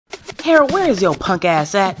Harold, where is your punk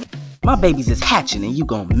ass at? My babies is hatching and you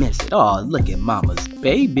gon' miss it. Oh, look at mama's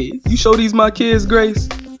babies. You show these my kids, Grace?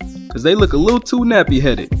 Cause they look a little too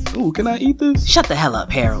nappy-headed. Ooh, can I eat this? Shut the hell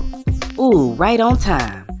up, Harold. Ooh, right on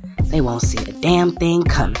time. They won't see a damn thing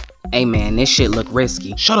coming. Hey man, this shit look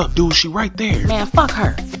risky. Shut up, dude, she right there. Man, fuck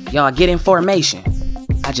her. Y'all get in formation.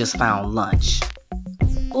 I just found lunch.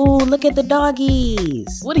 Ooh, look at the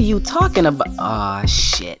doggies. What are you talking about? Aw,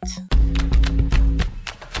 shit.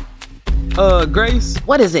 Grace?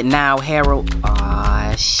 What is it now, Harold?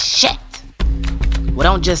 Aw, shit. Well,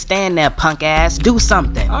 don't just stand there, punk ass. Do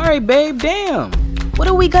something. Alright, babe, damn. What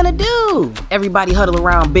are we gonna do? Everybody huddle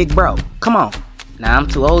around Big Bro. Come on. Now, I'm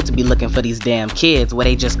too old to be looking for these damn kids where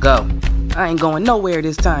they just go. I ain't going nowhere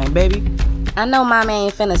this time, baby. I know Mama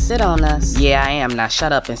ain't finna sit on us. Yeah, I am. Now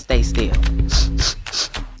shut up and stay still.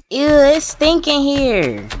 Ew, it's stinking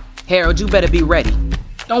here. Harold, you better be ready.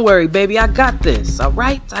 Don't worry, baby. I got this,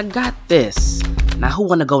 alright? I got this. Now, who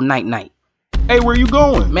wanna go night-night? Hey, where you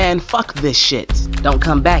going? Man, fuck this shit. Don't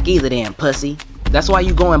come back either then, pussy. That's why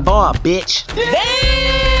you going bar, bitch.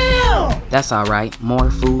 Damn! That's alright. More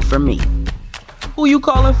food for me. Who you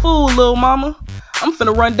calling fool, little mama? I'm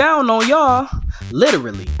finna run down on y'all.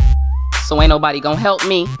 Literally. So ain't nobody gonna help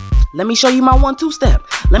me. Let me show you my 1-2 step.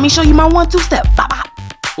 Let me show you my 1-2 step. Bop, bop.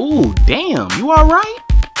 Ooh, damn. You alright?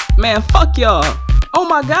 Man, fuck y'all. Oh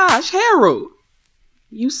my gosh, Harold.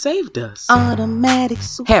 You saved us. Automatic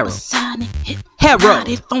Harold. supersonic hit. Harold.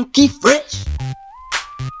 Funky fresh.